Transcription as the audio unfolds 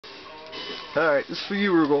Alright, this is for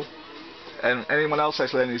you, Rugal. And anyone else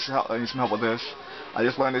actually that needs some help with this. I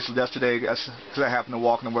just learned this yesterday because I happened to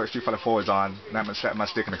walk in the work Street Fighter 4 is on, and I'm set my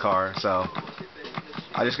stick in the car, so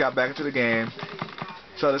I just got back into the game.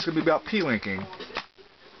 So this is going to be about P-linking.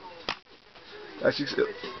 Let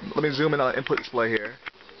me zoom in on the input display here.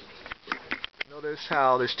 Notice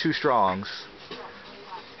how there's two strongs.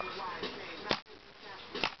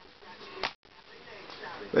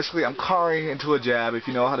 Basically, I'm carring into a jab. If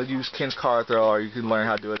you know how to use Ken's car throw, or you can learn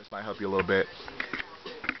how to do it, this might help you a little bit.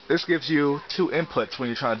 This gives you two inputs when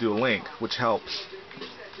you're trying to do a link, which helps.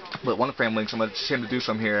 But one frame links, I'm going to attempt to do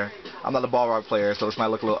some here. I'm not a ball rod player, so this might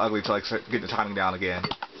look a little ugly until I get the timing down again.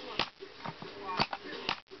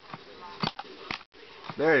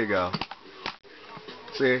 There you go.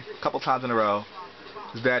 See, a couple times in a row.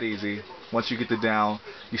 It's that easy. Once you get it down,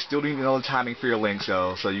 you still need to know the timing for your links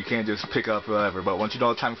though, so you can't just pick up whatever. But once you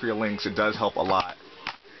know the timing for your links, it does help a lot.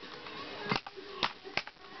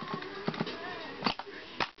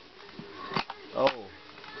 Oh,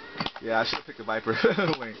 yeah, I should have picked the Viper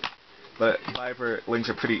link. But Viper links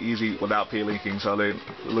are pretty easy without P-linking, so it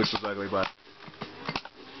looks just ugly, but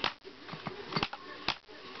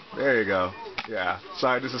there you go. Yeah,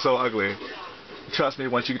 sorry this is so ugly. Trust me,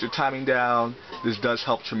 once you get your timing down, this does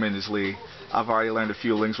help tremendously. I've already learned a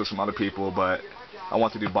few links with some other people, but I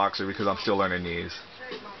want to do Boxer because I'm still learning these.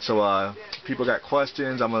 So, if people got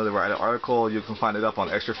questions, I'm going to write an article. You can find it up on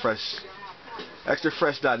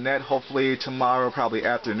extrafresh.net, hopefully tomorrow, probably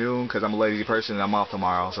afternoon, because I'm a lazy person and I'm off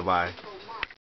tomorrow, so bye.